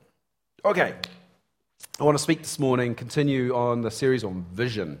Okay, I want to speak this morning, continue on the series on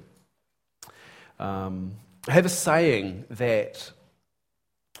vision. I have a saying that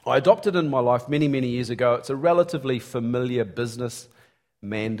I adopted in my life many, many years ago. It's a relatively familiar business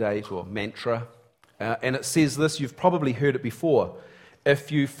mandate or mantra, and it says this, you've probably heard it before: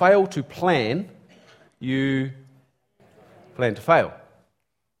 if you fail to plan, you plan to fail.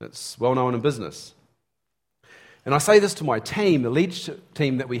 It's well known in business. And I say this to my team, the leadership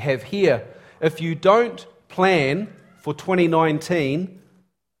team that we have here: if you don't plan for 2019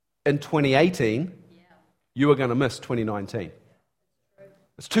 in 2018, you are going to miss 2019.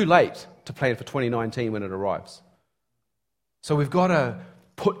 It's too late to plan for 2019 when it arrives. So we've got to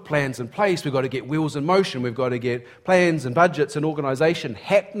put plans in place, we've got to get wheels in motion, we've got to get plans and budgets and organisation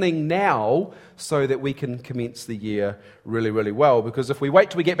happening now so that we can commence the year really, really well. Because if we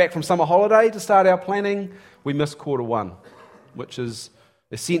wait till we get back from summer holiday to start our planning, we miss quarter one, which is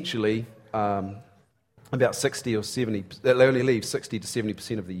essentially about 60 or 70, that only leaves 60 to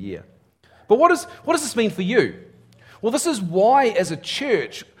 70% of the year. But what does this mean for you? Well, this is why, as a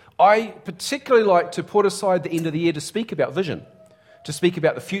church, I particularly like to put aside the end of the year to speak about vision, to speak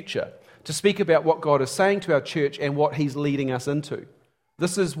about the future, to speak about what God is saying to our church and what He's leading us into.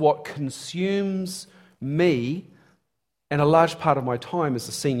 This is what consumes me and a large part of my time as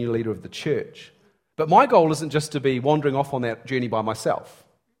the senior leader of the church. But my goal isn't just to be wandering off on that journey by myself,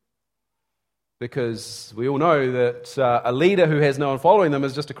 because we all know that a leader who has no one following them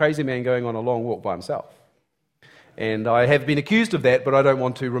is just a crazy man going on a long walk by himself. And I have been accused of that, but I don't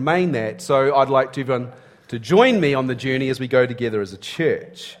want to remain that. So I'd like everyone to join me on the journey as we go together as a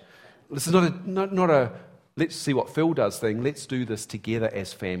church. This is not a let's see what Phil does thing. Let's do this together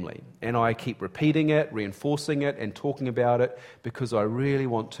as family. And I keep repeating it, reinforcing it, and talking about it because I really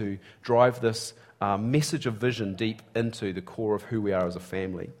want to drive this message of vision deep into the core of who we are as a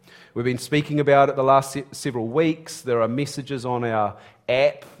family. We've been speaking about it the last several weeks. There are messages on our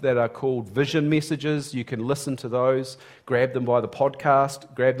app that are called Vision Messages. You can listen to those, grab them by the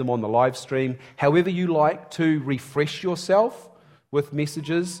podcast, grab them on the live stream. However you like to refresh yourself with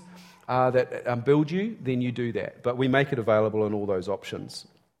messages that build you, then you do that. But we make it available in all those options.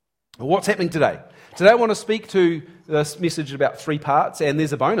 What's happening today? Today I want to speak to this message about 3 parts, and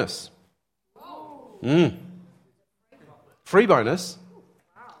there's a bonus. Free bonus.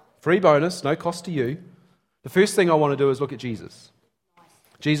 Free bonus, no cost to you. The first thing I want to do is look at Jesus.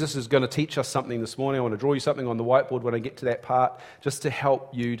 Jesus is going to teach us something this morning. I want to draw you something on the whiteboard when I get to that part, just to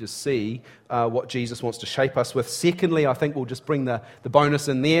help you to see what Jesus wants to shape us with. Secondly, I think we'll just bring the bonus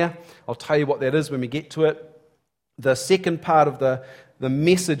in there. I'll tell you what that is when we get to it. The second part of the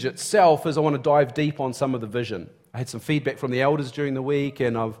message itself is I want to dive deep on some of the vision. I had some feedback from the elders during the week,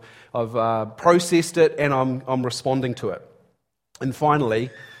 and I've processed it, and I'm responding to it. And finally,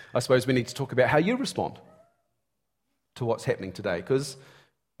 I suppose we need to talk about how you respond to what's happening today, because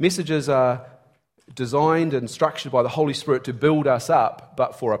messages are designed and structured by the Holy Spirit to build us up,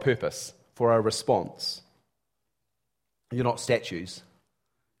 but for a purpose, for a response. You're not statues,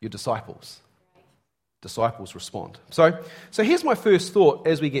 you're disciples. Disciples respond. So here's my first thought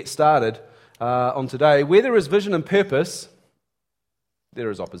as we get started on today. Where there is vision and purpose, there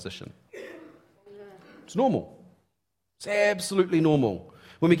is opposition. It's normal. It's absolutely normal.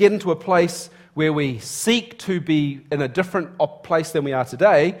 When we get into a place where we seek to be in a different place than we are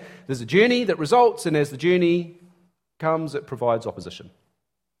today, there's a journey that results, and as the journey comes, it provides opposition.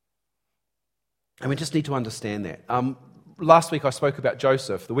 And we just need to understand that. Last week I spoke about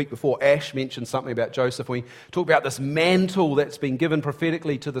Joseph. The week before, Ash mentioned something about Joseph. We talked about this mantle that's been given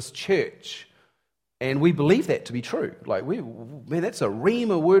prophetically to this church. And we believe that to be true. That's a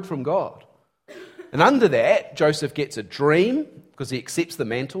rhema word from God. And under that, Joseph gets a dream because he accepts the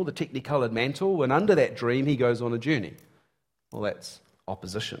mantle, the technicolored mantle. And under that dream, he goes on a journey. Well, that's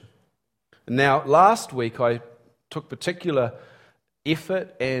opposition. And now, last week, I took particular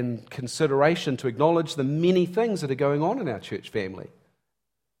effort and consideration to acknowledge the many things that are going on in our church family.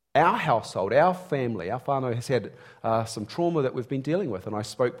 Our household, our family, our whānau has had some trauma that we've been dealing with, and I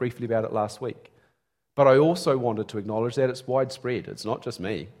spoke briefly about it last week. But I also wanted to acknowledge that it's widespread. It's not just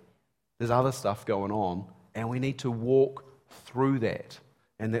me. There's other stuff going on, and we need to walk through that.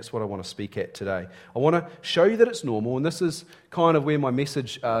 And that's what I want to speak at today. I want to show you that it's normal, and this is kind of where my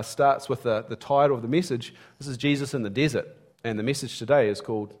message starts with the title of the message. This is Jesus in the desert, and the message today is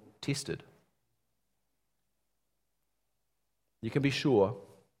called Tested. You can be sure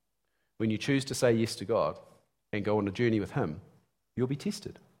when you choose to say yes to God and go on a journey with Him, you'll be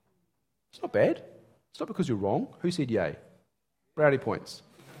tested. It's not bad. It's not because you're wrong. Who said yay? Brownie points.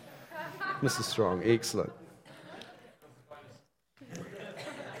 Mrs. Strong, excellent.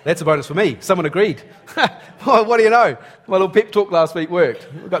 That's a bonus for me. Someone agreed. Well, what do you know? My little pep talk last week worked.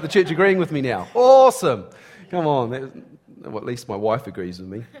 We've got the church agreeing with me now. Awesome. Come on. Well, at least my wife agrees with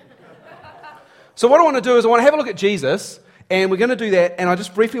me. So what I want to do is I want to have a look at Jesus, and we're going to do that, and I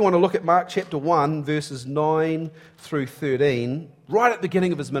just briefly want to look at Mark chapter 1, verses 9 through 13, right at the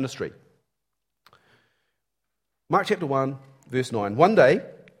beginning of his ministry. Mark chapter 1, verse 9. One day,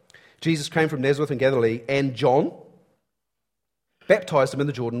 Jesus came from Nazareth in Galilee, and John baptized him in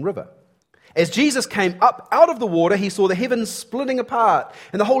the Jordan River. As Jesus came up out of the water, he saw the heavens splitting apart,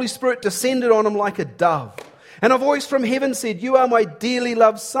 and the Holy Spirit descended on him like a dove. And a voice from heaven said, "You are my dearly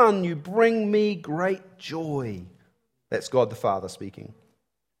loved Son, you bring me great joy." That's God the Father speaking.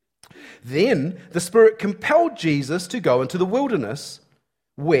 Then the Spirit compelled Jesus to go into the wilderness,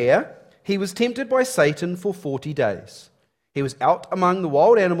 where he was tempted by Satan for 40 days. He was out among the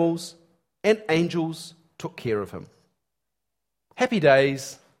wild animals, and angels took care of him. Happy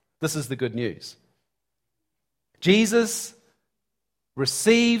days, this is the good news. Jesus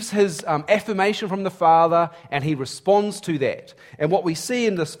receives his affirmation from the Father, and he responds to that. And what we see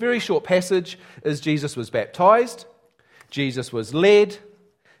in this very short passage is Jesus was baptized, Jesus was led,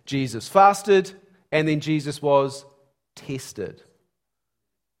 Jesus fasted, and then Jesus was tested.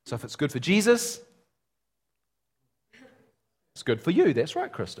 So if it's good for Jesus, it's good for you. That's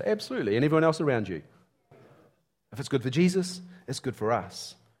right, Krista, absolutely. And everyone else around you. If it's good for Jesus, it's good for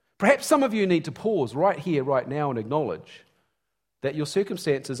us. Perhaps some of you need to pause right here, right now, and acknowledge that your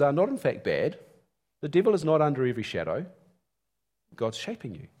circumstances are not in fact bad. The devil is not under every shadow. God's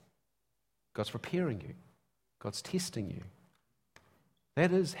shaping you. God's preparing you. God's testing you.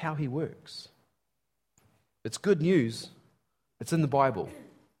 That is how he works. It's good news. It's in the Bible.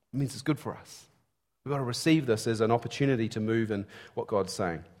 It means it's good for us. We've got to receive this as an opportunity to move in what God's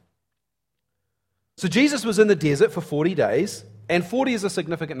saying. So Jesus was in the desert for 40 days, and 40 is a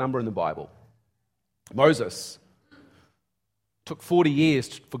significant number in the Bible. Moses took 40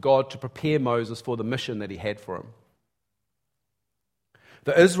 years for God to prepare Moses for the mission that he had for him.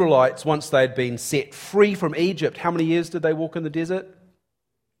 The Israelites, once they'd been set free from Egypt, how many years did they walk in the desert?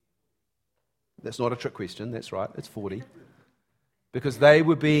 That's not a trick question, that's right, it's 40. Because they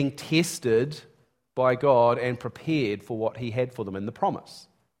were being tested by God and prepared for what he had for them in the promise.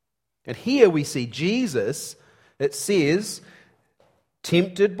 And here we see Jesus, it says,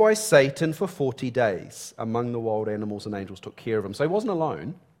 tempted by Satan for 40 days. Among the wild animals and angels took care of him. So he wasn't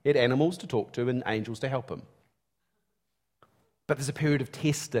alone. He had animals to talk to and angels to help him. But there's a period of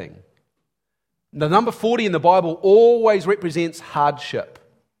testing. The number 40 in the Bible always represents hardship.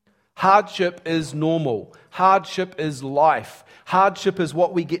 Hardship is normal. Hardship is life. Hardship is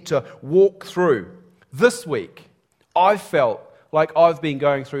what we get to walk through. This week, I felt like I've been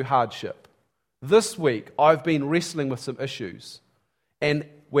going through hardship. This week, I've been wrestling with some issues. And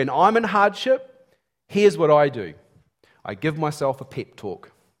when I'm in hardship, here's what I do. I give myself a pep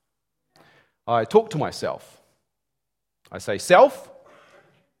talk. I talk to myself. I say, self,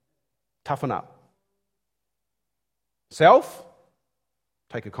 toughen up. Self,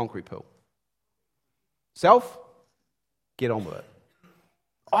 take a concrete pill. Self, get on with it.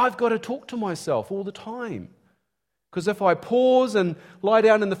 I've got to talk to myself all the time. Because if I pause and lie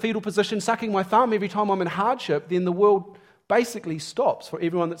down in the fetal position, sucking my thumb every time I'm in hardship, then the world basically stops for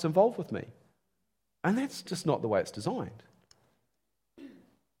everyone that's involved with me. And that's just not the way it's designed.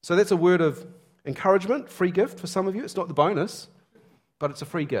 So that's a word of encouragement, free gift for some of you. It's not the bonus, but it's a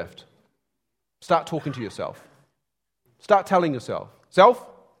free gift. Start talking to yourself. Start telling yourself, self,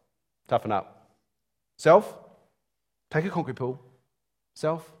 toughen up. Self, take a concrete pill.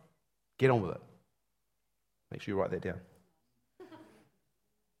 Self, get on with it. Make sure you write that down.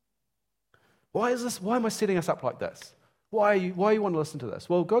 Why is this? Why am I setting us up like this? Why you want to listen to this?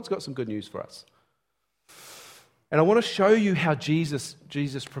 Well, God's got some good news for us. And I want to show you how Jesus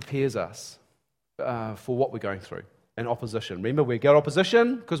prepares us for what we're going through in opposition. Remember, we get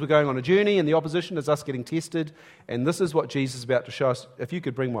opposition because we're going on a journey, and the opposition is us getting tested. And this is what Jesus is about to show us. If you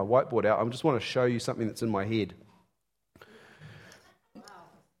could bring my whiteboard out, I just want to show you something that's in my head.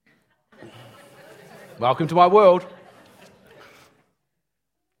 Welcome to my world.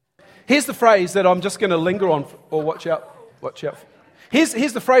 Here's the phrase that I'm just going to linger on, or watch out.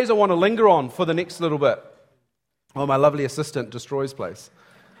 Here's the phrase I want to linger on for the next little bit. Oh, my lovely assistant destroys place.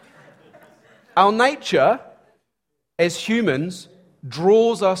 Our nature as humans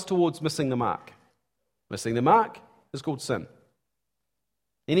draws us towards missing the mark. Missing the mark is called sin.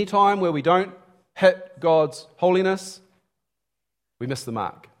 Any time where we don't hit God's holiness, we miss the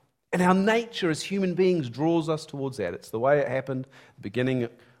mark. And our nature as human beings draws us towards that. It's the way it happened at the beginning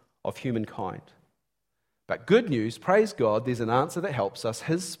of humankind. But good news, praise God, there's an answer that helps us.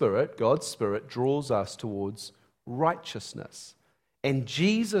 His Spirit, God's Spirit, draws us towards righteousness. And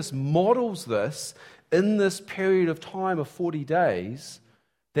Jesus models this in this period of time of 40 days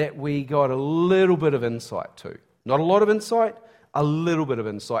that we got a little bit of insight to. Not a lot of insight, a little bit of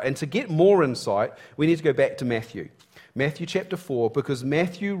insight. And to get more insight, we need to go back to Matthew. Matthew chapter 4, because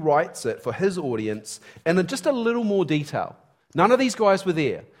Matthew writes it for his audience in just a little more detail. None of these guys were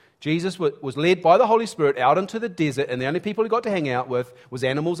there. Jesus was led by the Holy Spirit out into the desert, and the only people he got to hang out with was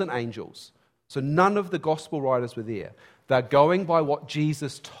animals and angels. So none of the gospel writers were there. They're going by what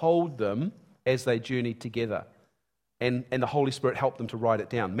Jesus told them as they journeyed together. And the Holy Spirit helped them to write it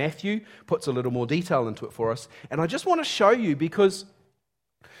down. Matthew puts a little more detail into it for us. And I just want to show you because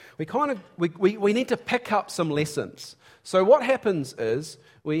we need to pick up some lessons. So what happens is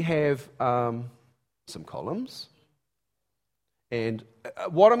we have some columns. And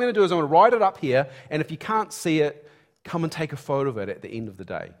what I'm going to do is I'm going to write it up here. And if you can't see it, come and take a photo of it at the end of the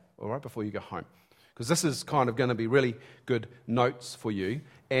day, all right, before you go home. Because this is kind of going to be really good notes for you.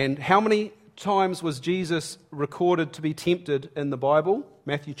 And how many times was Jesus recorded to be tempted in the Bible?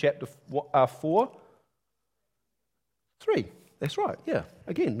 Matthew chapter 4? 3. That's right, yeah.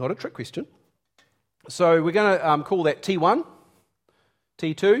 Again, not a trick question. So we're going to call that T1,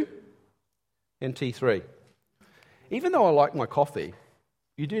 T2, and T3. Even though I like my coffee,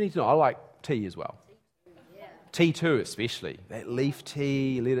 you do need to know I like tea as well. Yeah. T2 especially. That leaf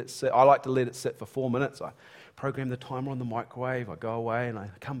tea, let it sit. I like to let it sit for 4 minutes. I program the timer on the microwave. I go away and I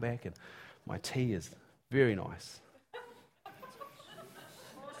come back and my tea is very nice.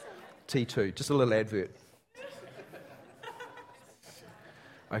 T2, just a little advert.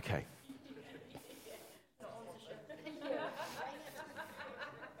 Okay.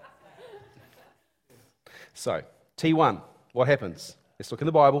 So, T1, what happens? Let's look in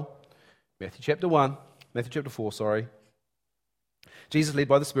the Bible. Matthew chapter 4, sorry. Jesus led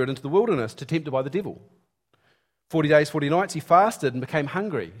by the Spirit into the wilderness to tempted by the devil. 40 days, 40 nights, he fasted and became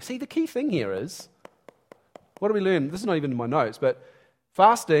hungry. See, the key thing here is, what do we learn? This is not even in my notes, but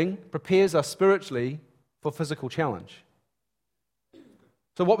fasting prepares us spiritually for physical challenge.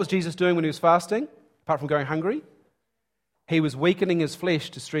 So what was Jesus doing when he was fasting, apart from going hungry? He was weakening his flesh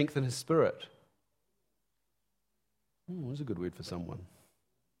to strengthen his spirit. That's a good word for someone.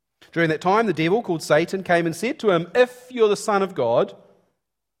 During that time, the devil, called Satan, came and said to him, "If you're the Son of God,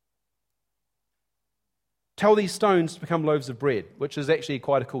 tell these stones to become loaves of bread," which is actually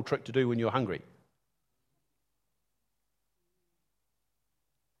quite a cool trick to do when you're hungry.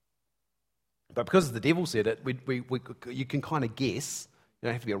 But because the devil said it, you can kind of guess. You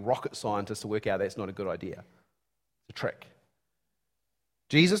don't have to be a rocket scientist to work out that's not a good idea. It's a trick.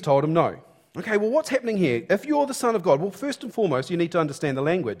 Jesus told him no. Okay, well, what's happening here? If you're the Son of God, well, first and foremost, you need to understand the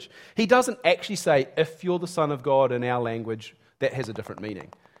language. He doesn't actually say, if you're the Son of God in our language, that has a different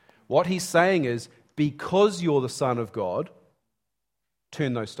meaning. What he's saying is, because you're the Son of God,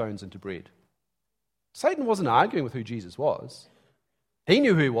 turn those stones into bread. Satan wasn't arguing with who Jesus was. He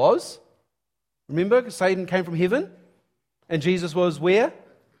knew who he was. Remember, Satan came from heaven, and Jesus was where?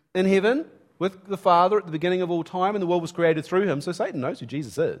 In heaven, with the Father at the beginning of all time, and the world was created through him, so Satan knows who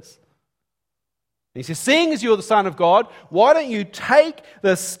Jesus is. He says, seeing as you're the Son of God, why don't you take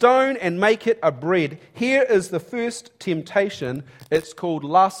the stone and make it a bread? Here is the first temptation. It's called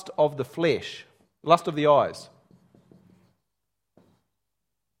lust of the flesh, lust of the eyes.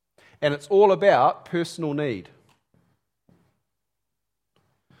 And it's all about personal need.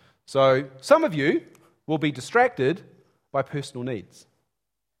 So some of you will be distracted by personal needs.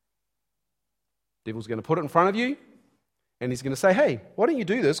 The devil's going to put it in front of you, and he's going to say, hey, why don't you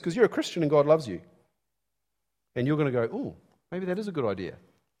do this? Because you're a Christian and God loves you. And you're going to go, oh, maybe that is a good idea.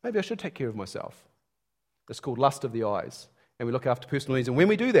 Maybe I should take care of myself. It's called lust of the eyes. And we look after personal needs. And when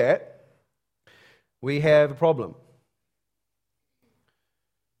we do that, we have a problem.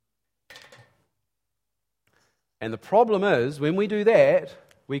 And the problem is, when we do that,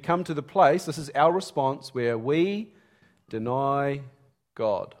 we come to the place, this is our response, where we deny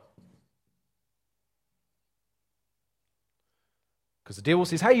God. Because the devil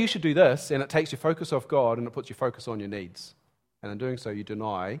says, hey, you should do this, and it takes your focus off God and it puts your focus on your needs. And in doing so, you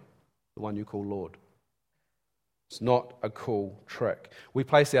deny the one you call Lord. It's not a cool trick. We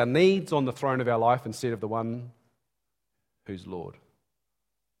place our needs on the throne of our life instead of the one who's Lord.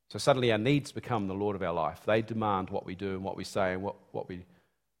 So suddenly our needs become the Lord of our life. They demand what we do and what we say and what we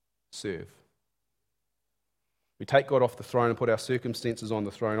serve. We take God off the throne and put our circumstances on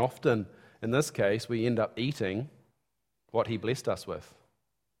the throne. Often, in this case, we end up eating what he blessed us with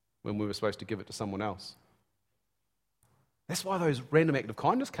when we were supposed to give it to someone else. That's why those random act of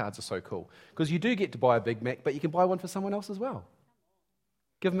kindness cards are so cool, because you do get to buy a Big Mac, but you can buy one for someone else as well.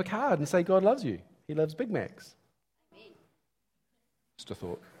 Give them a card and say, God loves you. He loves Big Macs. Just a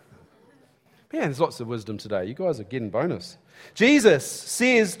thought. Man, there's lots of wisdom today. You guys are getting bonus. Jesus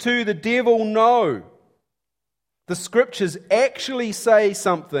says to the devil, no. The scriptures actually say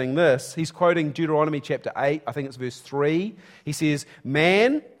something. He's quoting Deuteronomy chapter 8, I think it's verse 3. He says,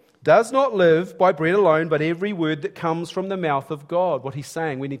 man does not live by bread alone, but every word that comes from the mouth of God. What he's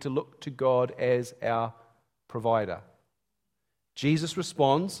saying, we need to look to God as our provider. Jesus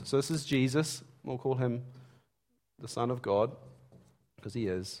responds, so this is Jesus, we'll call him the Son of God, because he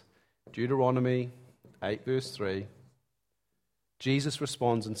is. Deuteronomy 8 verse 3. Jesus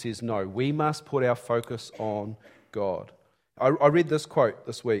responds and says, no, we must put our focus on God. I read this quote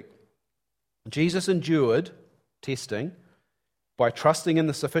this week. Jesus endured testing by trusting in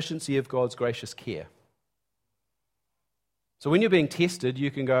the sufficiency of God's gracious care. So when you're being tested, you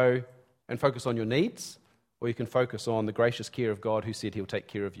can go and focus on your needs, or you can focus on the gracious care of God who said he'll take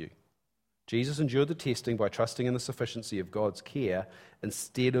care of you. Jesus endured the testing by trusting in the sufficiency of God's care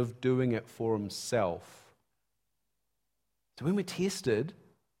instead of doing it for himself. So when we're tested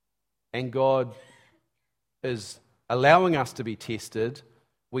and God is allowing us to be tested,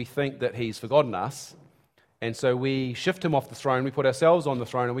 we think that he's forgotten us, and so we shift him off the throne, we put ourselves on the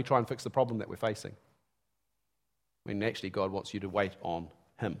throne, and we try and fix the problem that we're facing. When actually God wants you to wait on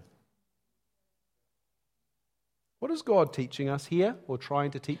him. What is God teaching us here, or trying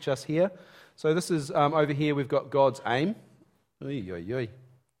to teach us here? So this is, over here we've got God's aim.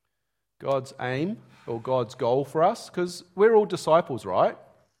 God's aim, or God's goal for us, because we're all disciples, right?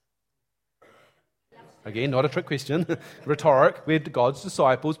 Again, not a trick question, rhetoric. We're God's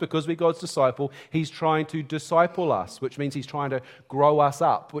disciples. Because we're God's disciple, he's trying to disciple us, which means he's trying to grow us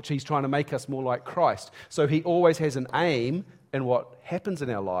up, which he's trying to make us more like Christ. So he always has an aim in what happens in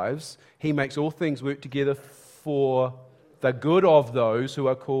our lives. He makes all things work together for the good of those who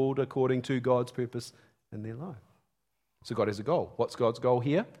are called according to God's purpose in their life. So God has a goal. What's God's goal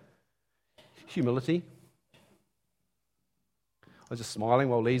here? Humility. I was just smiling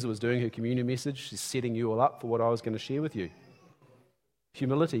while Lisa was doing her communion message. She's setting you all up for what I was going to share with you.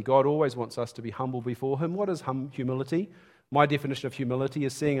 Humility. God always wants us to be humble before him. What is humility? My definition of humility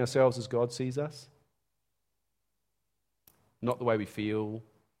is seeing ourselves as God sees us. Not the way we feel,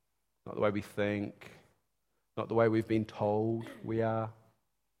 not the way we think, not the way we've been told we are,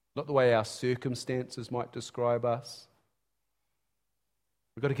 not the way our circumstances might describe us.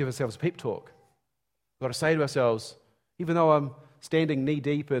 We've got to give ourselves a pep talk. We've got to say to ourselves, even though I'm standing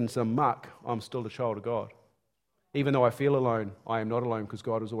knee-deep in some muck, I'm still a child of God. Even though I feel alone, I am not alone because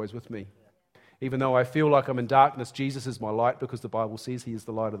God is always with me. Even though I feel like I'm in darkness, Jesus is my light because the Bible says he is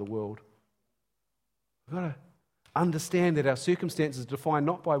the light of the world. We've got to understand that our circumstances are defined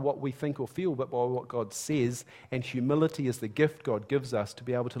not by what we think or feel, but by what God says, and humility is the gift God gives us to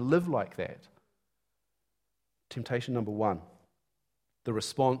be able to live like that. Temptation number 1. The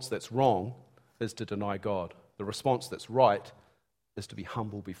response that's wrong is to deny God. The response that's right is to be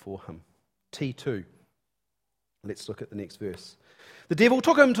humble before him. T2. Let's look at the next verse. The devil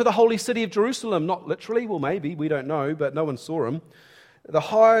took him to the holy city of Jerusalem, not literally, well maybe, we don't know, but no one saw him. The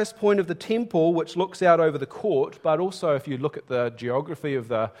highest point of the temple, which looks out over the court, but also if you look at the geography of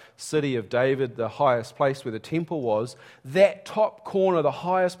the city of David, the highest place where the temple was, that top corner, the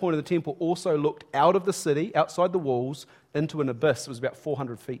highest point of the temple, also looked out of the city, outside the walls, into an abyss. It was about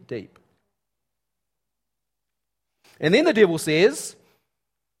 400 feet deep. And then the devil says,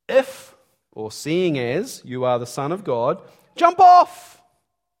 if, or seeing as, you are the Son of God, jump off!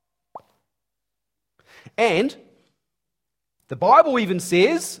 And the Bible even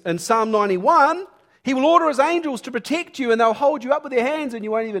says in Psalm 91, he will order his angels to protect you and they'll hold you up with their hands and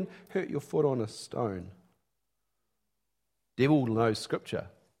you won't even hurt your foot on a stone. Devil knows Scripture.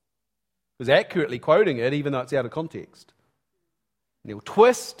 He was accurately quoting it even though it's out of context. And he'll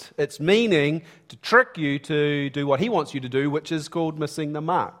twist its meaning to trick you to do what he wants you to do, which is called missing the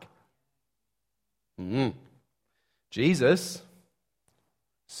mark. Jesus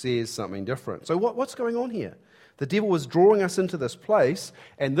says something different. So what's going on here? The devil was drawing us into this place,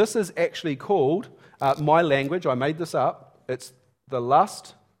 and this is actually called, my language, I made this up, it's the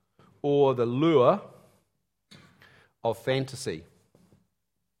lust or the lure of fantasy.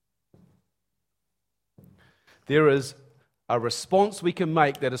 There is a response we can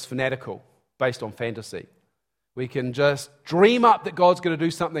make that is fanatical, based on fantasy. We can just dream up that God's going to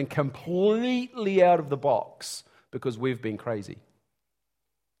do something completely out of the box because we've been crazy.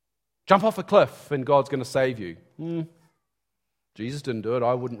 Jump off a cliff and God's going to save you. Jesus didn't do it.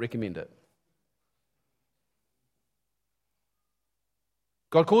 I wouldn't recommend it.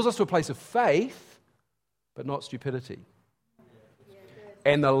 God calls us to a place of faith, but not stupidity.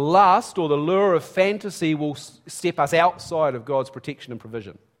 And the lust or the lure of fantasy will step us outside of God's protection and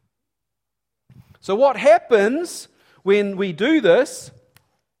provision. So what happens when we do this,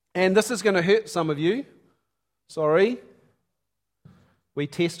 and this is going to hurt some of you, sorry, we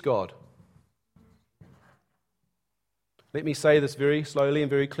test God. Let me say this very slowly and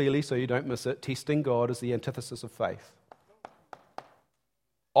very clearly so you don't miss it. Testing God is the antithesis of faith.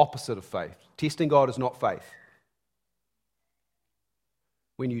 Opposite of faith. Testing God is not faith.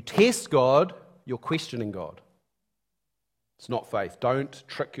 When you test God, you're questioning God. It's not faith. Don't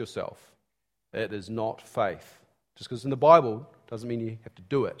trick yourself. It is not faith. Just because it's in the Bible doesn't mean you have to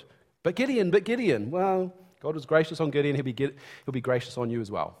do it. But Gideon, well, God was gracious on Gideon, he'll be gracious on you as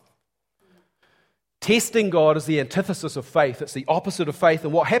well. Testing God is the antithesis of faith. It's the opposite of faith.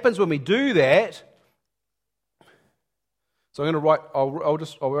 And what happens when we do that, so I'm going to write, I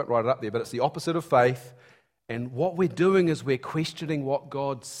won't write it up there, but it's the opposite of faith. And what we're doing is we're questioning what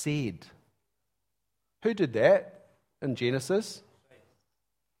God said. Who did that in Genesis?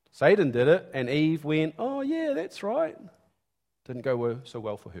 Satan did it, and Eve went, oh yeah, that's right. Didn't go so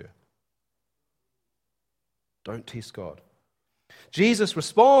well for her. Don't test God. Jesus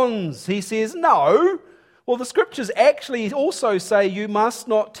responds. He says, no. Well, the scriptures actually also say you must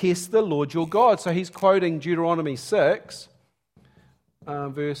not test the Lord your God. So he's quoting Deuteronomy 6,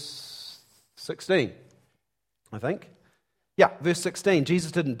 verse 16, I think. Yeah, verse 16.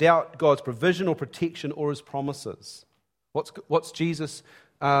 Jesus didn't doubt God's provision or protection or his promises. What's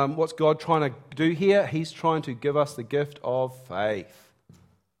God trying to do here? He's trying to give us the gift of faith.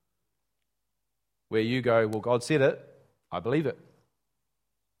 Where you go, well, God said it, I believe it.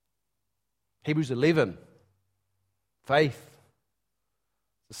 Hebrews 11, faith,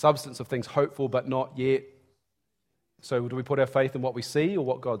 the substance of things hoped for but not yet. So do we put our faith in what we see or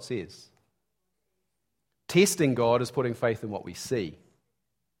what God says? Testing God is putting faith in what we see.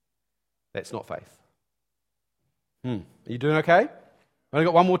 That's not faith. Are you doing okay? I've only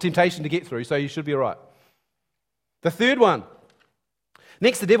got one more temptation to get through, so you should be all right. The third one.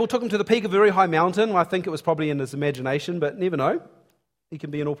 Next, the devil took him to the peak of a very high mountain. I think it was probably in his imagination, but never know. He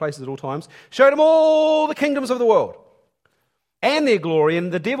can be in all places at all times. Showed him all the kingdoms of the world and their glory.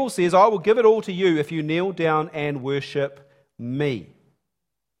 And the devil says, I will give it all to you if you kneel down and worship me.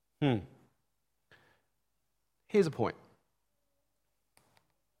 Here's a point.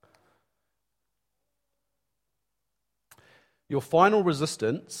 Your final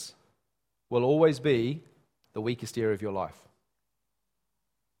resistance will always be the weakest area of your life.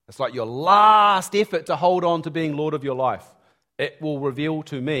 It's like your last effort to hold on to being Lord of your life. It will reveal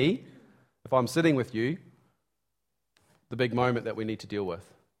to me, if I'm sitting with you, the big moment that we need to deal with.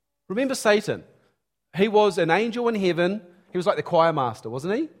 Remember Satan. He was an angel in heaven. He was like the choir master,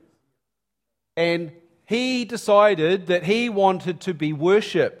 wasn't he? And he decided that he wanted to be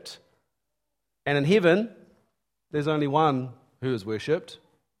worshipped. And in heaven, there's only one who is worshipped.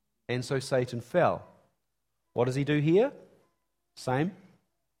 And so Satan fell. What does he do here? Same.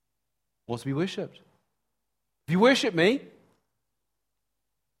 Wants to be worshipped. If you worship me,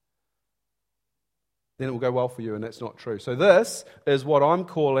 then it will go well for you, and that's not true. So this is what I'm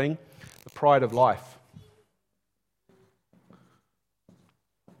calling the pride of life.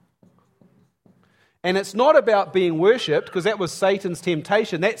 And it's not about being worshipped, because that was Satan's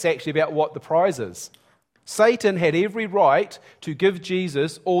temptation. That's actually about what the prize is. Satan had every right to give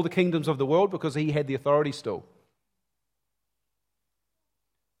Jesus all the kingdoms of the world because he had the authority still.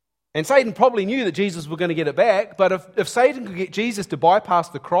 And Satan probably knew that Jesus was going to get it back, but if Satan could get Jesus to bypass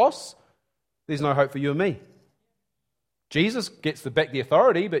the cross, there's no hope for you and me. Jesus gets back the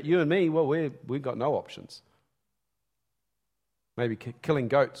authority, but you and me, well, we've got no options. Maybe killing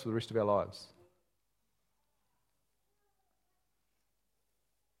goats for the rest of our lives.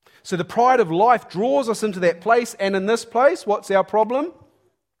 So the pride of life draws us into that place, and in this place, what's our problem?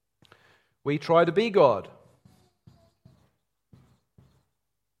 We try to be God.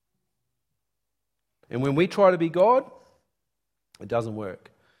 And when we try to be God, it doesn't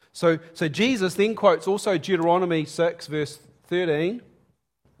work. So Jesus then quotes also Deuteronomy 6, verse 13.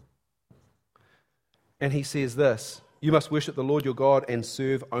 And he says this, you must worship the Lord your God and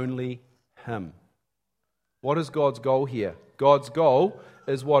serve only him. What is God's goal here? God's goal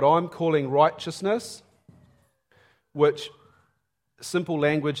is what I'm calling righteousness, which simple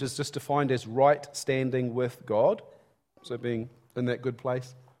language is just defined as right standing with God. So being in that good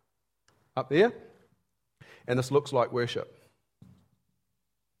place up there. And this looks like worship.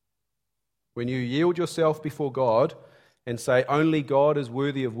 When you yield yourself before God and say only God is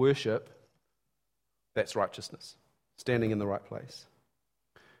worthy of worship, that's righteousness, standing in the right place.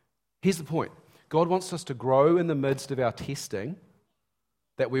 Here's the point. God wants us to grow in the midst of our testing,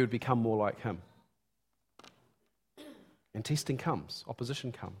 that we would become more like Him. And testing comes,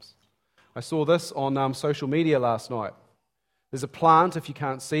 opposition comes. I saw this on social media last night. There's a plant, if you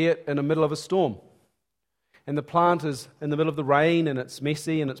can't see it, in the middle of a storm. And the plant is in the middle of the rain, and it's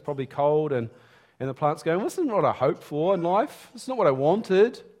messy, and it's probably cold, and the plant's going, this isn't what I hoped for in life. This is not what I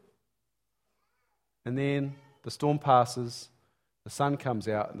wanted. And then the storm passes, the sun comes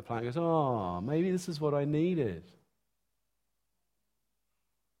out, and the plant goes, maybe this is what I needed.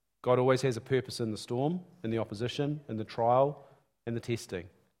 God always has a purpose in the storm, in the opposition, in the trial, and the testing.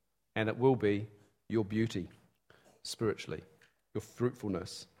 And it will be your beauty, spiritually, your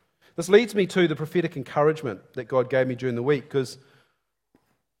fruitfulness. This leads me to the prophetic encouragement that God gave me during the week, because,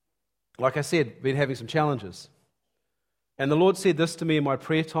 like I said, I've been having some challenges. And the Lord said this to me in my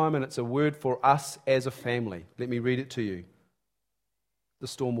prayer time, and it's a word for us as a family. Let me read it to you. The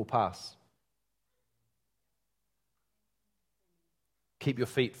storm will pass. Keep your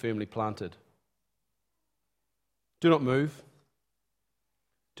feet firmly planted. Do not move.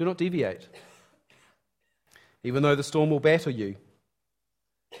 Do not deviate. Even though the storm will batter you,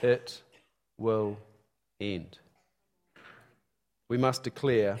 it will end. We must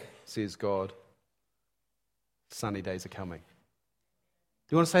declare, says God, sunny days are coming.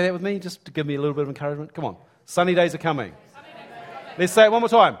 Do you want to say that with me? Just to give me a little bit of encouragement? Come on. Sunny days are coming. Let's say it one more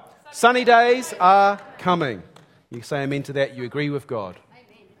time. Sunny days are coming. You say amen to that. You agree with God.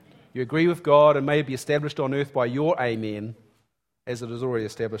 You agree with God, and may it be established on earth by your amen as it is already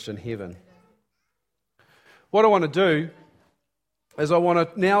established in heaven. What I want to do is I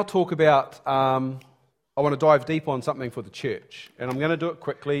want to now talk about, I want to dive deep on something for the church. And I'm going to do it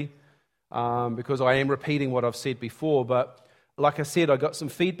quickly because I am repeating what I've said before. But like I said, I got some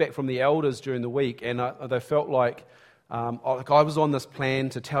feedback from the elders during the week, and they felt like I was on this plan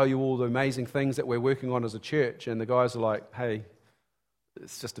to tell you all the amazing things that we're working on as a church. And the guys are like, hey,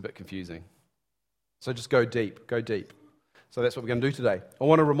 it's just a bit confusing. So just go deep, go deep. So that's what we're going to do today. I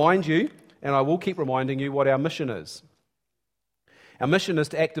want to remind you, and I will keep reminding you, what our mission is. Our mission is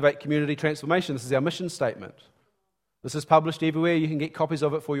to activate community transformation. This is our mission statement. This is published everywhere. You can get copies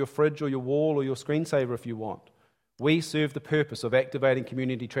of it for your fridge or your wall or your screensaver if you want. We serve the purpose of activating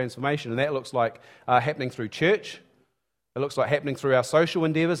community transformation, and that looks like happening through church, it looks like happening through our social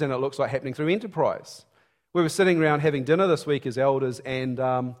endeavours, and it looks like happening through enterprise. We were sitting around having dinner this week as elders, and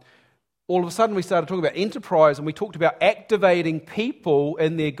all of a sudden we started talking about enterprise, and we talked about activating people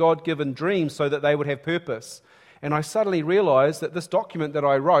in their God-given dreams so that they would have purpose. And I suddenly realised that this document that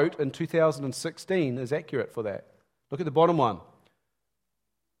I wrote in 2016 is accurate for that. Look at the bottom one.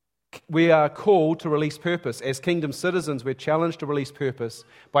 We are called to release purpose. As kingdom citizens, we're challenged to release purpose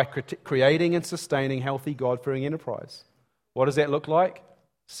by creating and sustaining healthy, God-fearing enterprise. What does that look like?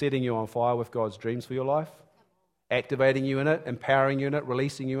 Setting you on fire with God's dreams for your life, activating you in it, empowering you in it,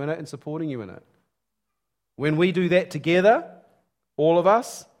 releasing you in it, and supporting you in it. When we do that together, all of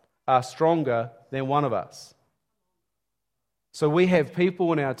us are stronger than one of us. So we have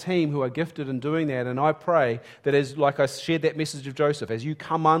people in our team who are gifted in doing that, and I pray that as, like I shared that message of Joseph, as you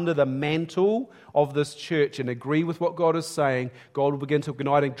come under the mantle of this church and agree with what God is saying, God will begin to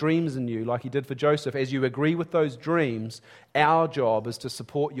ignite dreams in you like He did for Joseph. As you agree with those dreams, our job is to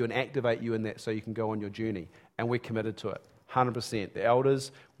support you and activate you in that so you can go on your journey, and we're committed to it, 100%. The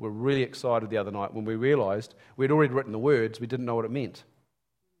elders were really excited the other night when we realised we'd already written the words, we didn't know what it meant.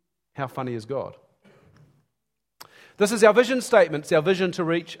 How funny is God? This is our vision statement. It's our vision to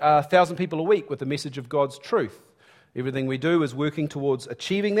reach 1,000 people a week with the message of God's truth. Everything we do is working towards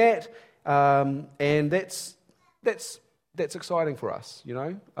achieving that, and that's exciting for us, you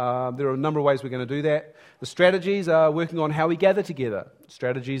know. There are a number of ways we're going to do that. The strategies are working on how we gather together.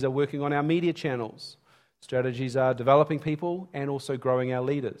 Strategies are working on our media channels. Strategies are developing people and also growing our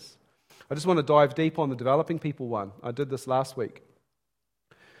leaders. I just want to dive deep on the developing people one. I did this last week.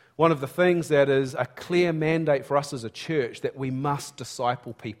 One of the things that is a clear mandate for us as a church that we must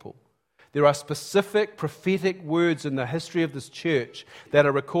disciple people. There are specific prophetic words in the history of this church that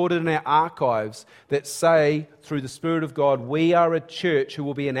are recorded in our archives that say, through the Spirit of God, we are a church who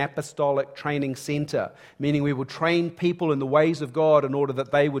will be an apostolic training centre, meaning we will train people in the ways of God in order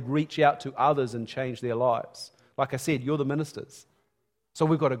that they would reach out to others and change their lives. Like I said, you're the ministers, so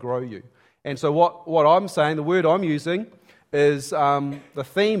we've got to grow you. And so what I'm saying, the word I'm using, is the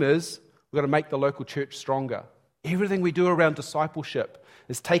theme is we've got to make the local church stronger. Everything we do around discipleship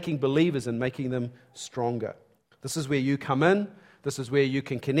is taking believers and making them stronger. This is where you come in. This is where you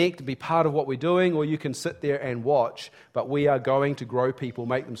can connect and be part of what we're doing, or you can sit there and watch. But we are going to grow people,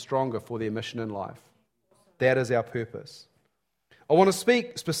 make them stronger for their mission in life. That is our purpose. I want to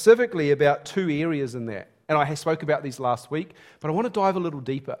speak specifically about two areas in that. And I spoke about these last week, but I want to dive a little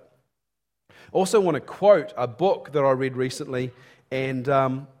deeper. I also want to quote a book that I read recently, and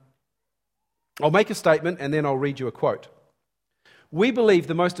I'll make a statement and then I'll read you a quote. We believe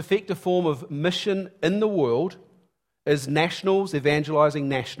the most effective form of mission in the world is nationals evangelizing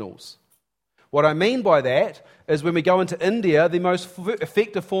nationals. What I mean by that is when we go into India, the most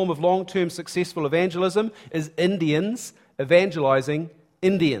effective form of long-term successful evangelism is Indians evangelizing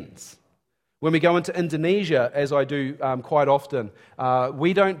Indians. When we go into Indonesia, as I do quite often,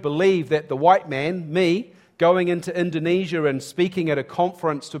 we don't believe that the white man, me, going into Indonesia and speaking at a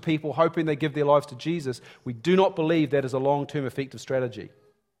conference to people hoping they give their lives to Jesus, we do not believe that is a long-term effective strategy.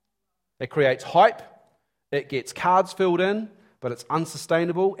 It creates hype, it gets cards filled in, but it's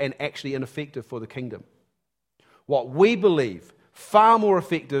unsustainable and actually ineffective for the kingdom. What we believe, far more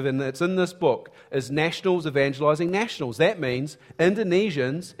effective, and it's in this book, is nationals evangelizing nationals. That means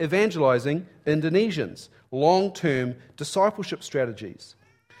Indonesians evangelizing Indonesians. Long-term discipleship strategies.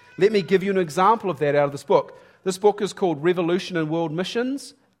 Let me give you an example of that out of this book. This book is called Revolution in World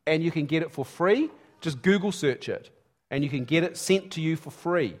Missions, and you can get it for free. Just Google search it, and you can get it sent to you for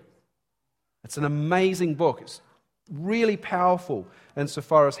free. It's an amazing book. It's really powerful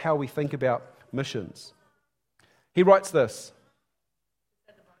insofar as how we think about missions. He writes this.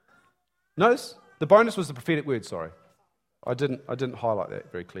 Notice, the bonus was the prophetic word, sorry. I didn't highlight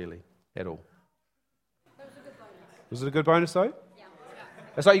that very clearly at all. Was it a good bonus though? Yeah.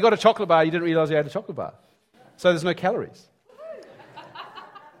 It's like you got a chocolate bar, you didn't realise you had a chocolate bar. So there's no calories. It's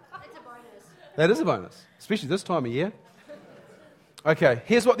a bonus. That is a bonus, especially this time of year. Okay,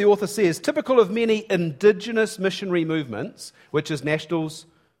 here's what the author says. Typical of many indigenous missionary movements, which is nationals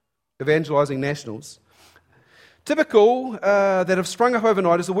evangelizing nationals, typical that have sprung up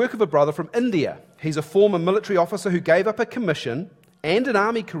overnight is the work of a brother from India. He's a former military officer who gave up a commission and an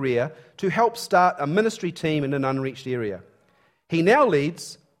army career to help start a ministry team in an unreached area. He now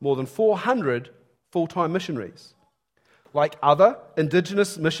leads more than 400 full-time missionaries. Like other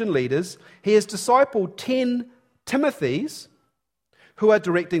indigenous mission leaders, he has discipled 10 Timothys who are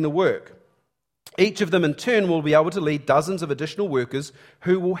directing the work. Each of them in turn will be able to lead dozens of additional workers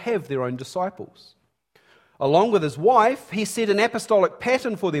who will have their own disciples. Along with his wife, he set an apostolic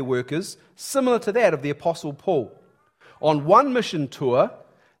pattern for their workers, similar to that of the Apostle Paul. On one mission tour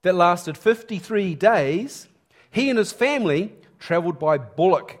that lasted 53 days, he and his family travelled by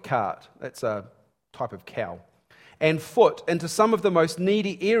bullock cart, that's a type of cow, and foot into some of the most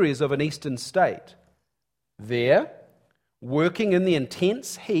needy areas of an eastern state. There, working in the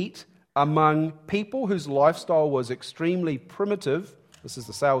intense heat among people whose lifestyle was extremely primitive, this is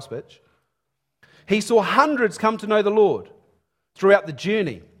the sales pitch, he saw hundreds come to know the Lord. Throughout the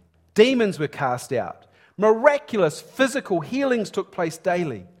journey, demons were cast out. Miraculous physical healings took place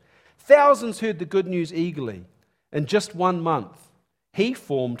daily. Thousands heard the good news eagerly. In just 1 month, he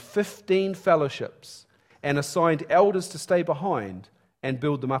formed 15 fellowships and assigned elders to stay behind and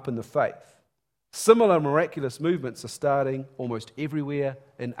build them up in the faith. Similar miraculous movements are starting almost everywhere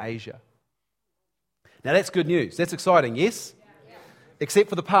in Asia. Now that's good news. That's exciting, yes? Yeah. Except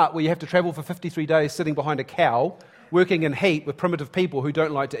for the part where you have to travel for 53 days sitting behind a cow, working in heat with primitive people who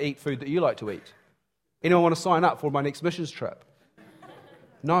don't like to eat food that you like to eat. Anyone want to sign up for my next missions trip?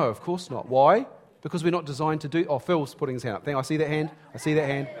 No, of course not. Why? Because we're not designed to do... Oh, Phil's putting his hand up. I see that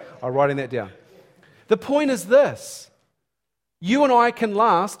hand. I'm writing that down. The point is this. You and I can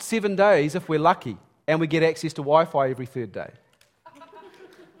last 7 days if we're lucky and we get access to Wi-Fi every third day.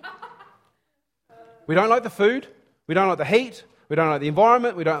 We don't like the food, we don't like the heat, we don't like the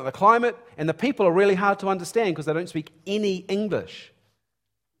environment, we don't like the climate, and the people are really hard to understand because they don't speak any English.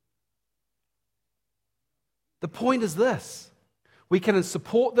 The point is this. We can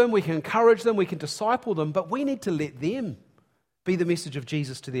support them, we can encourage them, we can disciple them, but we need to let them be the message of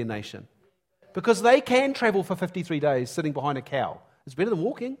Jesus to their nation. Because they can travel for 53 days sitting behind a cow. It's better than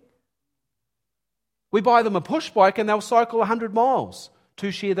walking. We buy them a push bike and they'll cycle 100 miles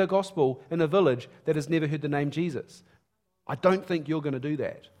to share the gospel in a village that has never heard the name Jesus. I don't think you're going to do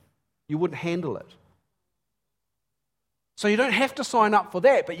that. You wouldn't handle it. So you don't have to sign up for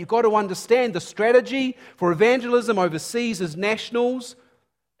that, but you've got to understand the strategy for evangelism overseas is nationals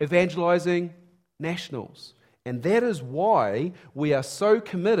evangelizing nationals. And that is why we are so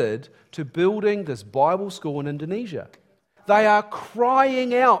committed to building this Bible school in Indonesia. They are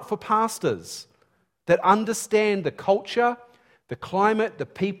crying out for pastors that understand the culture, the climate, the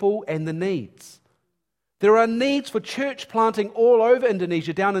people, and the needs. There are needs for church planting all over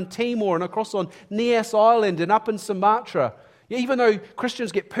Indonesia, down in Timor and across on Nias Island and up in Sumatra. Even though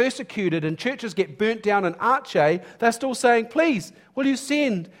Christians get persecuted and churches get burnt down in Aceh, they're still saying, please, will you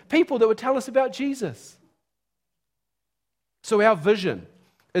send people that would tell us about Jesus? So our vision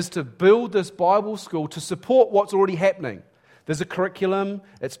is to build this Bible school to support what's already happening. There's a curriculum,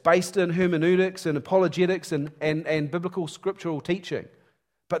 it's based in hermeneutics and apologetics and biblical scriptural teaching.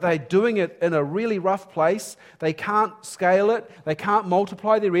 But they're doing it in a really rough place. They can't scale it. They can't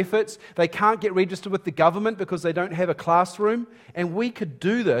multiply their efforts. They can't get registered with the government because they don't have a classroom. And we could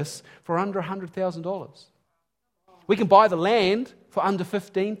do this for under $100,000. We can buy the land for under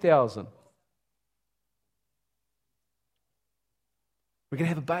 $15,000. We can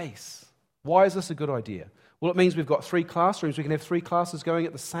have a base. Why is this a good idea? Well, it means we've got 3 classrooms. We can have 3 classes going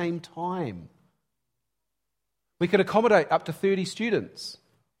at the same time. We could accommodate up to 30 students.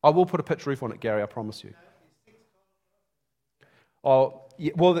 I will put a pitch roof on it, Gary, I promise you. Oh,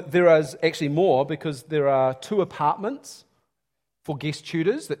 yeah, well, there is actually more because there are 2 apartments for guest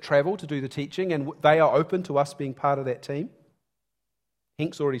tutors that travel to do the teaching, and they are open to us being part of that team.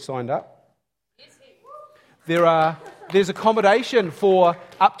 Hank's already signed up. There's accommodation for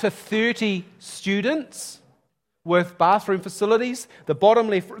up to 30 students with bathroom facilities. The bottom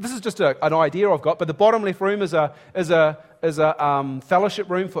left, this is just an idea I've got, but the bottom left room is a fellowship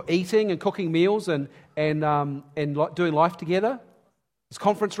room for eating and cooking meals and doing life together. There's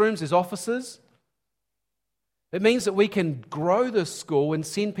conference rooms, there's offices. It means that we can grow this school and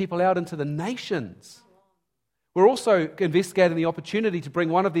send people out into the nations. We're also investigating the opportunity to bring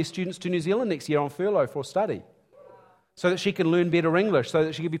one of their students to New Zealand next year on furlough for study, so that she can learn better English, so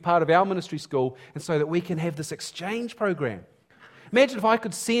that she can be part of our ministry school, and so that we can have this exchange program. Imagine if I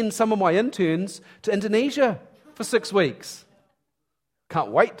could send some of my interns to Indonesia for 6 weeks.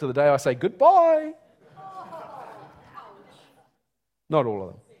 Can't wait till the day I say goodbye. Not all of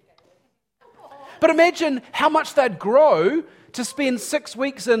them. But imagine how much they'd grow to spend 6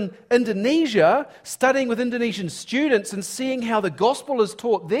 weeks in Indonesia studying with Indonesian students and seeing how the gospel is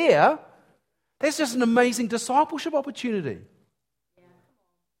taught there. That's just an amazing discipleship opportunity.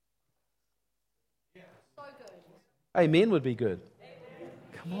 So good. Amen would be good.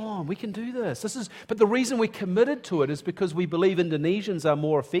 Come on, we can do this. But the reason we're committed to it is because we believe Indonesians are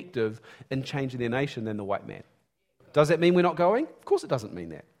more effective in changing their nation than the white man. Does that mean we're not going? Of course it doesn't mean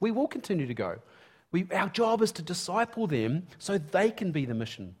that. We will continue to go. Our job is to disciple them so they can be the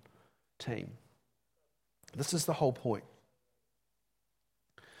mission team. This is the whole point.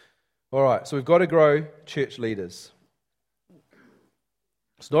 All right, so we've got to grow church leaders.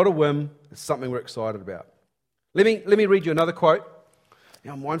 It's not a whim, it's something we're excited about. Let me read you another quote.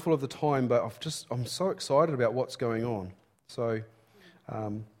 Now, I'm mindful of the time, but I'm so excited about what's going on. So,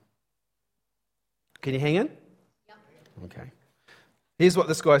 can you hang in? Yep. Okay. Here's what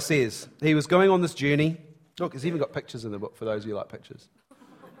this guy says. He was going on this journey. Look, he's even got pictures in the book for those of you who like pictures.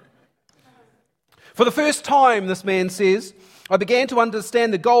 For the first time, this man says, I began to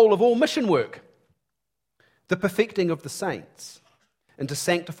understand the goal of all mission work, the perfecting of the saints into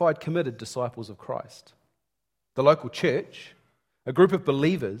sanctified, committed disciples of Christ. The local church, a group of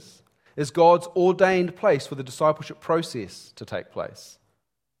believers, is God's ordained place for the discipleship process to take place.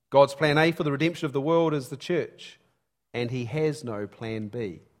 God's plan A for the redemption of the world is the church, and he has no plan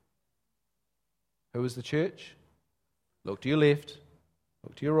B. Who is the church? Look to your left,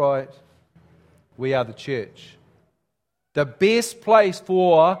 look to your right. We are the church. The best place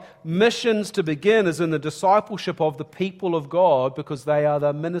for missions to begin is in the discipleship of the people of God, because they are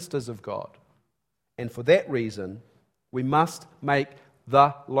the ministers of God. And for that reason, we must make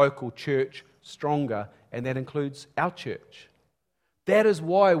the local church stronger, and that includes our church. That is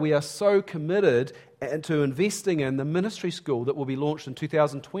why we are so committed to investing in the ministry school that will be launched in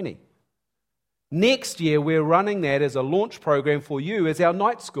 2020. Next year, we're running that as a launch program for you as our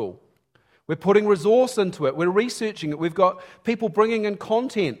night school. We're putting resource into it. We're researching it. We've got people bringing in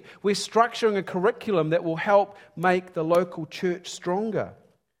content. We're structuring a curriculum that will help make the local church stronger.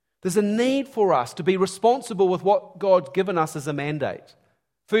 There's a need for us to be responsible with what God's given us as a mandate.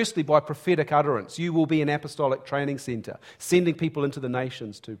 Firstly, by prophetic utterance. You will be an apostolic training center, sending people into the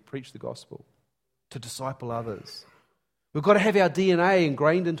nations to preach the gospel, to disciple others. We've got to have our DNA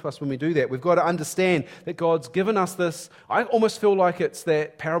ingrained into us when we do that. We've got to understand that God's given us this. I almost feel like it's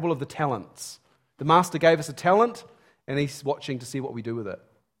that parable of the talents. The master gave us a talent, and he's watching to see what we do with it.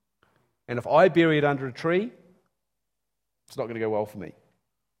 And if I bury it under a tree, it's not going to go well for me.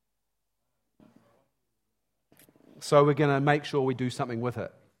 So we're going to make sure we do something with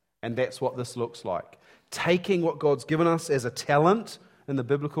it. And that's what this looks like. Taking what God's given us as a talent in the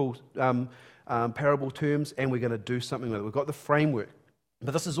biblical parable terms, and we're going to do something with it. We've got the framework.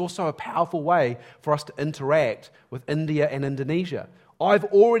 But this is also a powerful way for us to interact with India and Indonesia. I've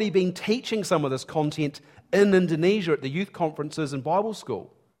already been teaching some of this content in Indonesia at the youth conferences and Bible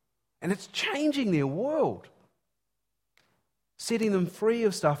school. And it's changing their world, setting them free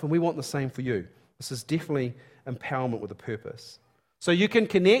of stuff, and we want the same for you. This is definitely empowerment with a purpose. So you can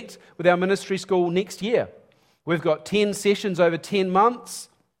connect with our ministry school next year. We've got 10 sessions over 10 months.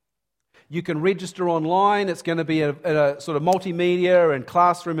 You can register online. It's going to be a sort of multimedia and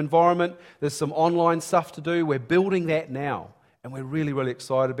classroom environment. There's some online stuff to do. We're building that now, and we're really, really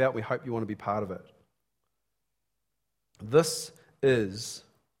excited about it. We hope you want to be part of it. This is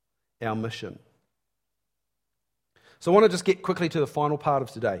our mission. So I want to just get quickly to the final part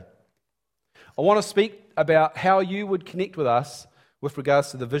of today. I want to speak about how you would connect with us with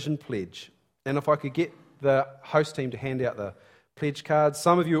regards to the Vision Pledge. And if I could get the host team to hand out the pledge cards.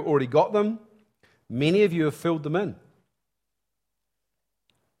 Some of you already got them. Many of you have filled them in.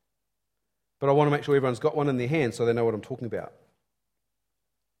 But I want to make sure everyone's got one in their hand so they know what I'm talking about.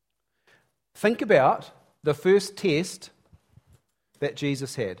 Think about the first test that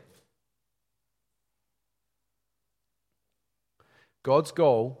Jesus had. God's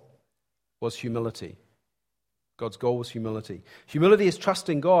goal was humility. God's goal was humility. Humility is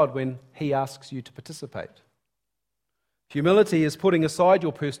trusting God when He asks you to participate. Humility is putting aside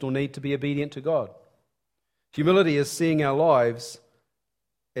your personal need to be obedient to God. Humility is seeing our lives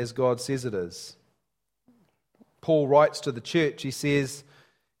as God says it is. Paul writes to the church, he says,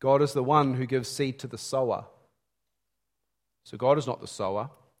 God is the one who gives seed to the sower. So God is not the sower,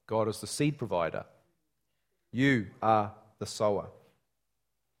 God is the seed provider. You are the sower.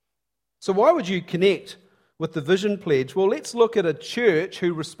 So why would you connect with the Vision Pledge? Well, let's look at a church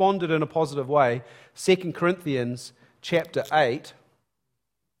who responded in a positive way. 2 Corinthians chapter 8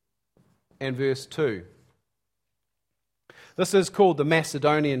 and verse 2. This is called the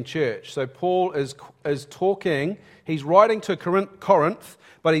Macedonian church. So Paul is talking, he's writing to Corinth,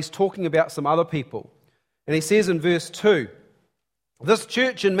 but he's talking about some other people. And he says in verse 2, this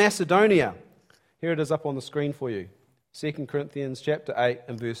church in Macedonia, here it is up on the screen for you, 2 Corinthians chapter 8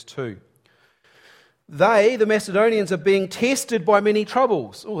 and verse 2. They, the Macedonians, are being tested by many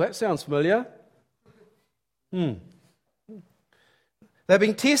troubles. Oh, that sounds familiar. They're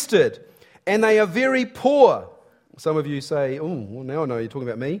being tested, and they are very poor. Some of you say, oh, well, now I know you're talking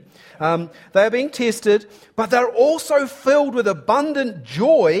about me. They are being tested, but they're also filled with abundant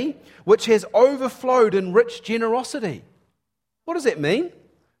joy, which has overflowed in rich generosity. What does that mean?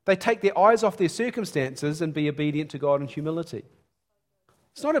 They take their eyes off their circumstances and be obedient to God in humility.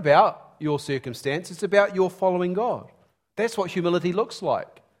 It's not about your circumstance, it's about your following God. That's what humility looks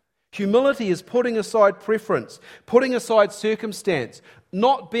like. Humility is putting aside preference, putting aside circumstance,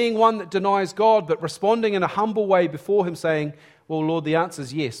 not being one that denies God, but responding in a humble way before Him saying, well, Lord, the answer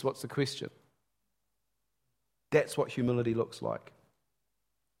is yes. What's the question? That's what humility looks like.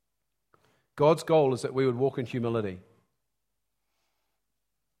 God's goal is that we would walk in humility.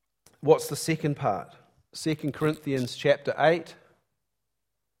 What's the second part? 2 Corinthians chapter 8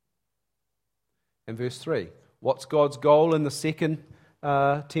 and verse 3. What's God's goal in the second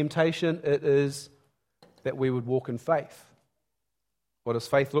temptation? It is that we would walk in faith. What does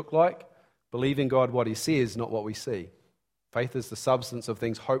faith look like? Believing God what He says, not what we see. Faith is the substance of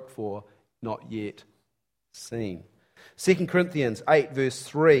things hoped for, not yet seen. 2 Corinthians 8 verse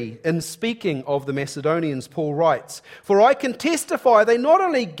 3, in speaking of the Macedonians, Paul writes, for I can testify they not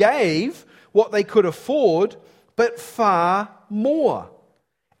only gave what they could afford, but far more.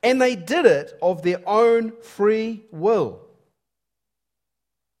 And they did it of their own free will.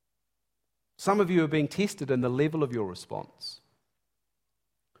 Some of you are being tested in the level of your response.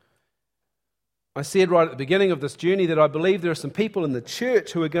 I said right at the beginning of this journey that I believe there are some people in the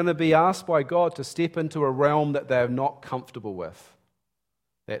church who are going to be asked by God to step into a realm that they are not comfortable with.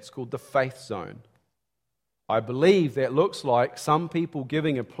 That's called the faith zone. I believe that looks like some people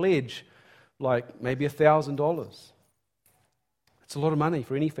giving a pledge like maybe $1,000. It's a lot of money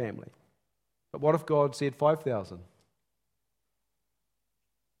for any family. But what if God said $5,000?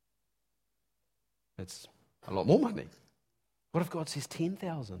 It's a lot more money. What if God says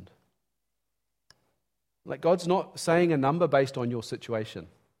 $10,000? Like, God's not saying a number based on your situation,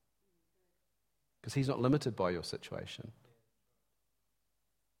 because He's not limited by your situation.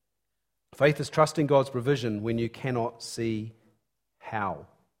 Faith is trusting God's provision when you cannot see how.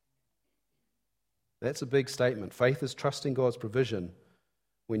 That's a big statement. Faith is trusting God's provision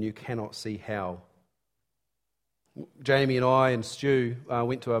when you cannot see how. Jamie and I and Stu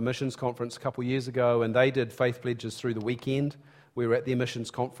went to a missions conference a couple of years ago, and they did faith pledges through the weekend. We were at their missions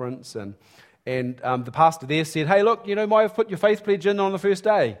conference, and And the pastor there said, hey, look, you might have put your faith pledge in on the first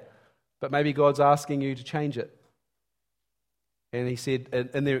day, but maybe God's asking you to change it. And he said,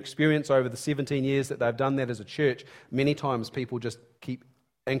 in their experience over the 17 years that they've done that as a church, many times people just keep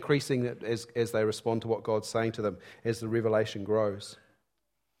increasing it as they respond to what God's saying to them, as the revelation grows.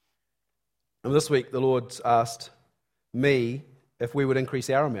 And this week, the Lord's asked me if we would increase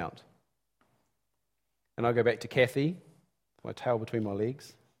our amount. And I go back to Kathy, my tail between my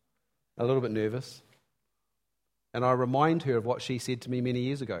legs, a little bit nervous. And I remind her of what she said to me many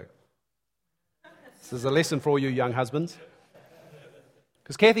years ago. This is a lesson for all you young husbands.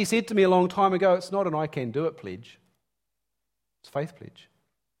 Because Kathy said to me a long time ago, it's not an I can do it pledge. It's a faith pledge.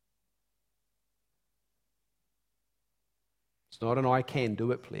 It's not an I can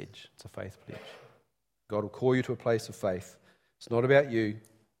do it pledge. It's a faith pledge. God will call you to a place of faith. It's not about you.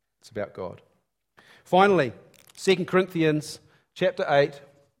 It's about God. Finally, 2 Corinthians chapter 8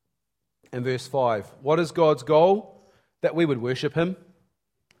 and verse 5. What is God's goal? That we would worship Him.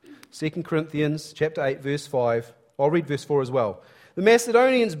 2 Corinthians chapter 8 verse 5. I'll read verse 4 as well. The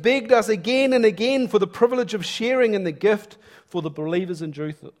Macedonians begged us again and again for the privilege of sharing in the gift for the believers in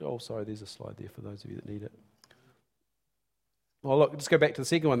Jerusalem. Oh, sorry, there's a slide there for those of you that need it. Well, look, just go back to the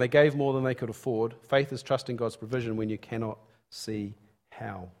second one. They gave more than they could afford. Faith is trusting God's provision when you cannot see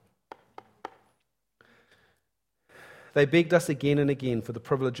how. They begged us again and again for the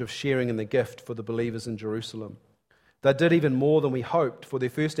privilege of sharing in the gift for the believers in Jerusalem. They did even more than we hoped, for their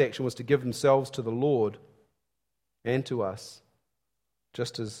first action was to give themselves to the Lord and to us,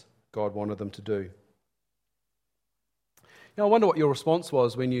 just as God wanted them to do. I wonder what your response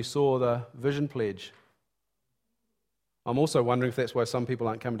was when you saw the Vision Pledge. I'm also wondering if that's why some people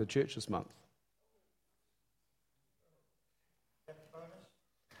aren't coming to church this month.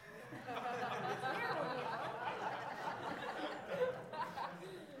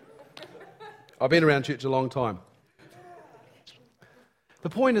 I've been around church a long time. The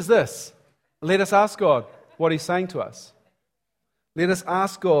point is this. Let us ask God what He's saying to us. Let us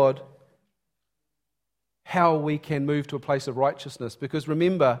ask God how we can move to a place of righteousness. Because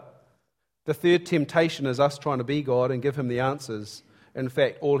remember, the third temptation is us trying to be God and give Him the answers. In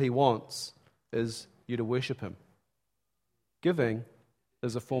fact, all He wants is you to worship Him. Giving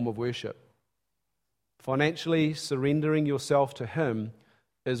is a form of worship. Financially surrendering yourself to Him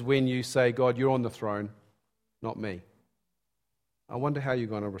is when you say, God, you're on the throne, not me. I wonder how you're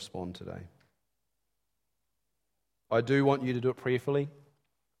going to respond today. I do want you to do it prayerfully.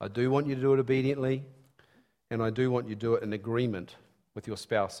 I do want you to do it obediently. And I do want you to do it in agreement with your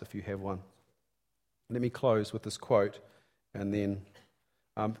spouse if you have one. Let me close with this quote. And then,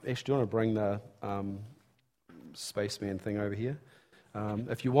 Ash, do you want to bring the spaceman thing over here?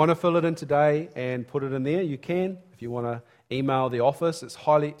 If you want to fill it in today and put it in there, you can. If you want to email the office,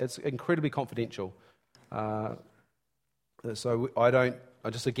 it's incredibly confidential. So I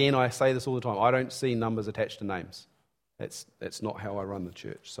say this all the time, I don't see numbers attached to names. That's not how I run the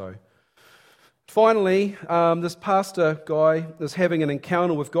church. So finally, this pastor guy is having an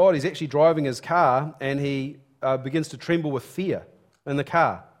encounter with God. He's actually driving his car and he begins to tremble with fear in the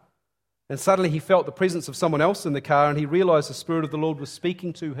car. And suddenly he felt the presence of someone else in the car and he realized the Spirit of the Lord was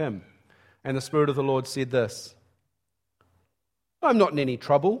speaking to him. And the Spirit of the Lord said this, I'm not in any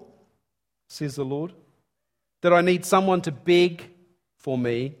trouble, says the Lord, that I need someone to beg for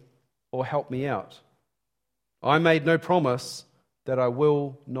me or help me out. I made no promise that I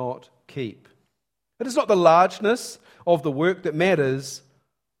will not keep. It is not the largeness of the work that matters,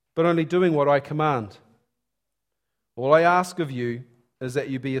 but only doing what I command. All I ask of you is that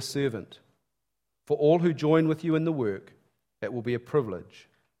you be a servant. For all who join with you in the work, it will be a privilege,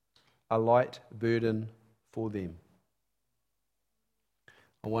 a light burden for them.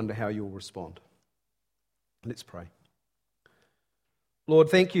 I wonder how you'll respond. Let's pray. Lord,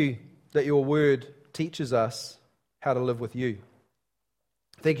 thank you that your word teaches us how to live with you.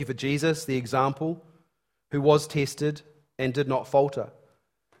 Thank you for Jesus, the example, who was tested and did not falter.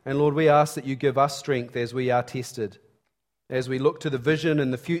 And Lord, we ask that you give us strength as we are tested, as we look to the vision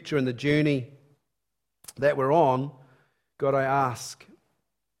and the future and the journey that we're on. God, I ask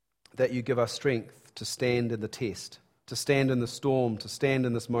that you give us strength to stand in the test, to stand in the storm, to stand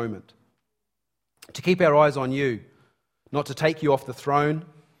in this moment, to keep our eyes on you, not to take you off the throne,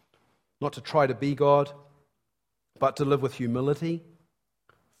 not to try to be God, but to live with humility,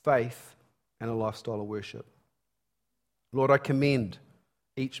 faith, and a lifestyle of worship. Lord, I commend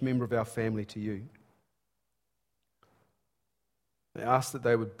each member of our family to you. I ask that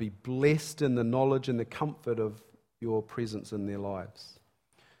they would be blessed in the knowledge and the comfort of your presence in their lives.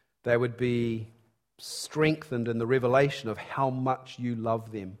 They would be strengthened in the revelation of how much you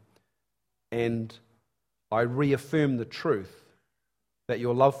love them And I reaffirm the truth that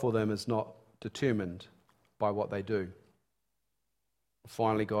your love for them is not determined by what they do.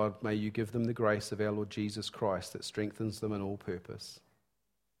 Finally, God, may you give them the grace of our Lord Jesus Christ that strengthens them in all purpose.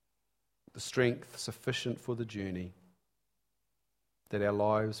 The strength sufficient for the journey, that our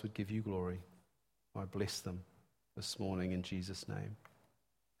lives would give you glory. I bless them this morning in Jesus' name.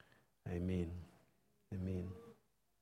 Amen. Amen.